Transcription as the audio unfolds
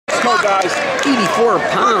go, guys. 84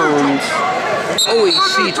 pounds.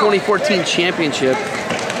 OEC 2014 championship.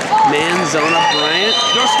 Manzona Bryant.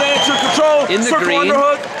 Your stance, your control. In the circle green.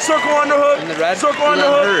 Underhook. Circle underhook. In the red. Circle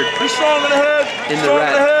underhook. Be strong in the head. In the strong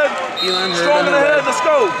red. in the head. Strong in the head. Let's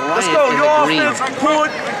go. Let's go. Your offense. Pull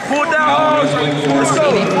it. Pull it down hard. Let's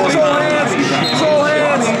go. Control hands. Control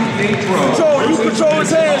hands. Control. You control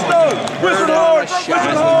his hands. No. Wizard hard.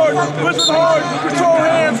 Wizard hard. Wizard hard. Control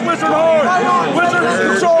hands. Wizard hard. Wizard.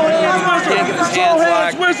 Control hands. Wizard. Control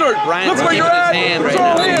hands. Wizard. Look where you're at.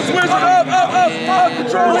 Control hands. Wizard. Up. Up. Up. Up.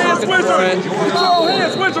 Control hands. Wizard. Control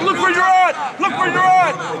hands. Wizard. Look where you're at. Look where you're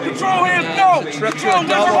at. Control hands. No. Control.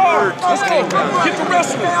 Wizard hard. Let's go. Get the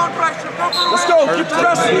wrestling. Let's go. Get the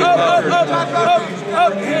wrestling. Up. Up. Up. Up.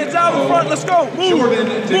 Up. Hands out in front. Let's go. Move.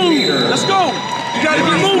 Move. Let's go. You gotta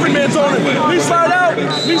get moving, Manzona. Knee slide out.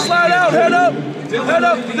 Knee slide out. Head up. Head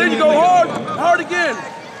up. There you go. Hard. Hard again.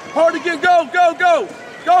 Hard again. Go. Go. Go.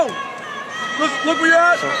 Go. Look where you're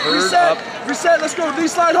at. Reset. Reset. Let's go. Knee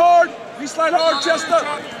slide hard. Knee slide hard. Chest up.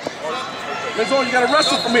 Manzona, you gotta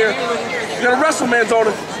wrestle from here. You gotta wrestle,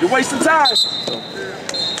 Manzona. You're wasting time.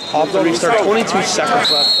 Off the restart. 22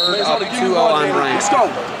 seconds left. Hurd up 2-0 on Bryant. Let's go.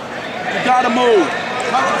 You gotta move.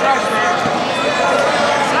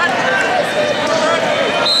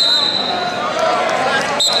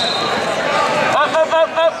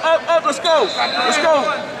 Up, let's go. Let's go.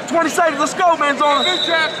 20 seconds, let's go, Manzona.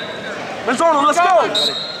 Manzona, let's go.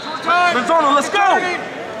 Manzona, let's go.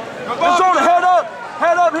 Manzona, head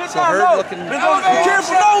up, hit down, no. Manzona,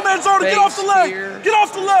 careful, no, Manzona, get off the leg. Get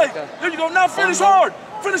off the leg. There you go, now finish hard.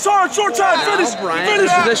 Finish hard, short time, finish.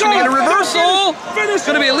 Finish. Positioning and a reversal. Finish.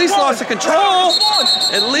 Going to be at least loss of control.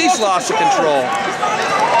 At least loss of control.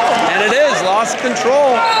 And it is, loss of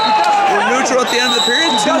control. We're neutral at the end of the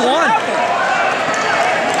period, 2-1.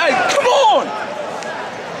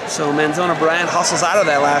 So Manzona Bryant hustles out of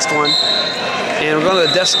that last one. And we're going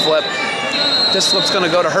to the disc flip. Disc flip's going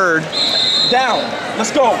to go to Hurd. Down.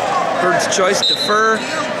 Let's go. Hurd's choice, defer.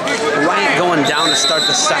 Bryant going down to start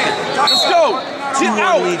the second. Let's go.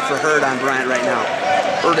 2-1 lead for Hurd on Bryant right now.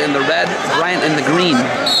 Hurd in the red, Bryant in the green.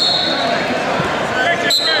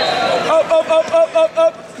 Up, up, up, up, up,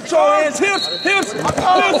 up. Control hands, hips, hips,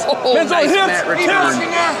 hips. Manzona, nice hips, mat return.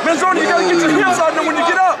 hips. Manzona, you gotta get your hips out there when you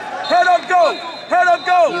get up. Head up, go. Head up,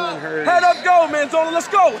 go. Head up, go, Manzona. Let's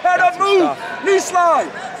go. Head up, move. Knee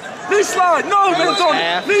slide. Knee slide. No,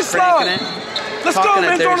 Manzona. Knee slide. Let's go,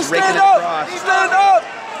 Manzona. Stand up. Stand up.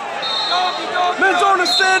 Manzona,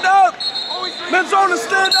 stand up. Manzona,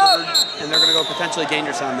 stand up. And they're going to go potentially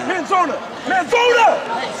dangerous on that. Manzona. Manzona.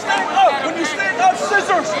 Stand up. When you stand up,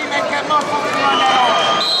 scissors.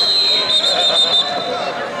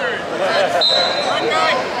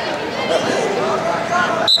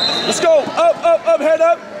 Let's go. Up, up, up. Head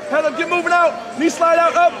up. Head up. Get moving out. Knee slide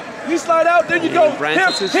out. Up. Knee slide out. There you go.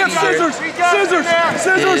 Hips, hips, scissors. Scissors.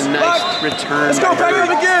 Scissors. Nice return. Let's go. Back up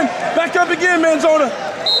again. Back up again, Manzona.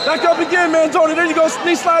 Back up again, Manzona. There you go.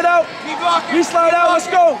 Knee slide out. Knee slide out. Let's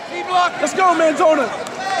go. Let's go, Manzona.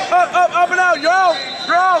 Up, up, up and out. You're out.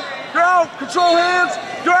 You're out. You're out. Control hands.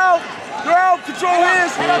 You're out. You're out. Control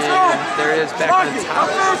hands. Let's go. There it is. Back on top.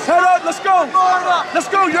 Head up. Let's go. Let's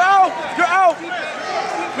go. You're out. You're out.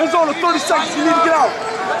 Manzona, 30 seconds. You need to get out.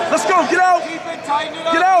 Let's go. Get out.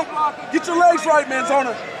 Get out. Get your legs right,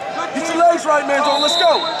 Manzona. Get your legs right, Manzona. Let's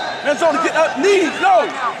go. Manzona, get up. Knee. No.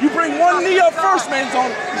 You bring one knee up first,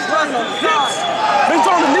 Manzona. Hips.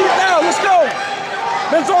 Manzona, knee now. Let's go.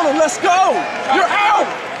 Manzona, let's go. You're out.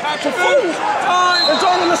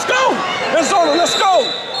 Manzona, let's go. Manzona, let's go.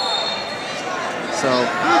 So,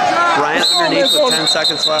 Bryant underneath with 10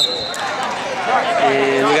 seconds left.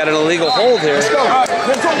 And we got an illegal hold here.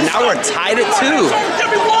 And now we're tied at 2.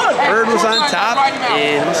 Hurd was on top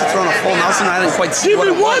and must have thrown a full Nelson. I didn't quite see what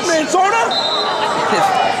it was. Give me one, Manzona.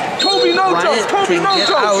 Kobe no jokes. Kobe no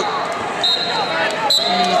jokes.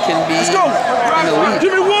 He can be in the lead.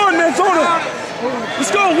 Give me one, Manzona.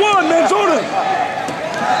 Let's go, one, Manzona.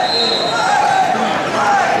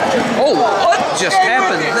 Oh, what just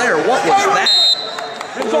happened there? What was that?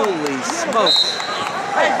 Holy smokes.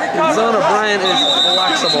 Manzona Bryant is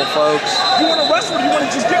flexible, folks. You want to wrestle or you want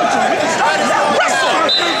to just give it to me? We can start now. Wrestle!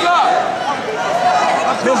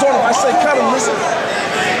 Manzona, I say cut him, listen.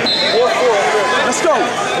 4-4. Let's go.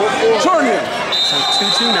 Turn him. So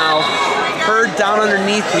 2-2 now. Hurd down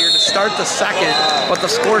underneath here to start the second, but the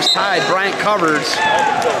score's tied. Bryant covers.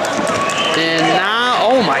 And now,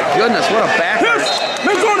 oh my goodness, what a backer.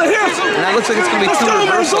 Manzona, hips! And that looks like it's going to be 2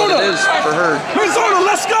 reversal. It is for Hurd. Manzona,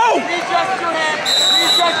 let's go!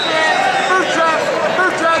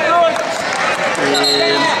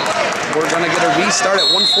 And We're going to get a restart at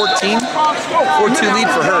 1:14. 4-2 lead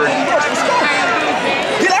for Hurd.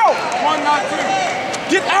 Get out!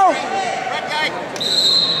 Get out!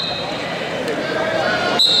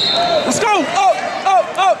 Let's go! Up!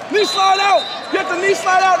 Up! Up! Knee slide out! Get the knee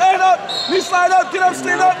slide out! Head up! Knee slide up! Get up!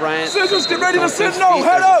 Stand up! Scissors! Get ready to sit! No!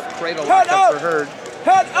 Head up! Head up!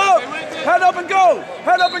 Head up! Head up and go!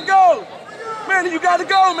 Head up and go! Manny, you got to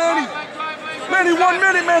go, Manny! Manny, 1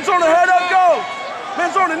 minute, Manzona, head up, go!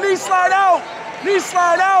 Manzona, knee slide out! Knee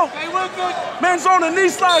slide out! Manzona, knee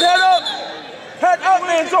slide, head up! Head up,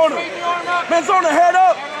 Manzona! Manzona, head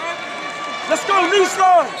up! Let's go, knee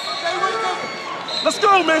slide! Let's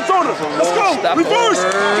go, Manzona! Let's go! Reverse!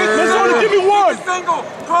 Manzona, give me one!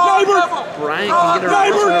 Nybert! Bryant can get a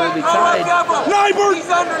reverse and it'll be tied. Nybert!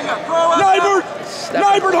 Nybert!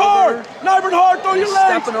 Nybert hard! Nybert hard! Throw your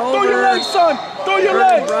legs! Throw your legs, son! Throw your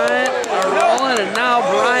legs! Bryant are rolling, and now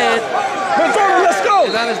Bryant Manzona, let's go!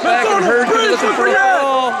 is on his back, and Hurd looking for a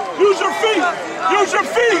ball. Use your feet! Use your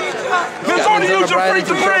feet! Manzona, use your feet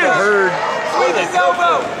to bridge!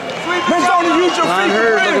 Manzona, use your feet to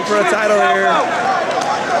Hurd bridge! looking for a title here.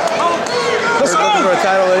 Let's Hurd looking for a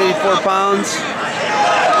title at 84 pounds.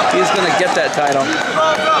 He's going to get that title.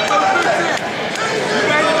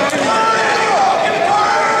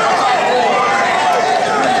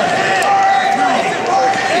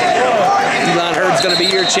 Hurd's going to be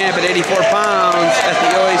your champ at 84 pounds at the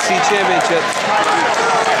OAC Championships.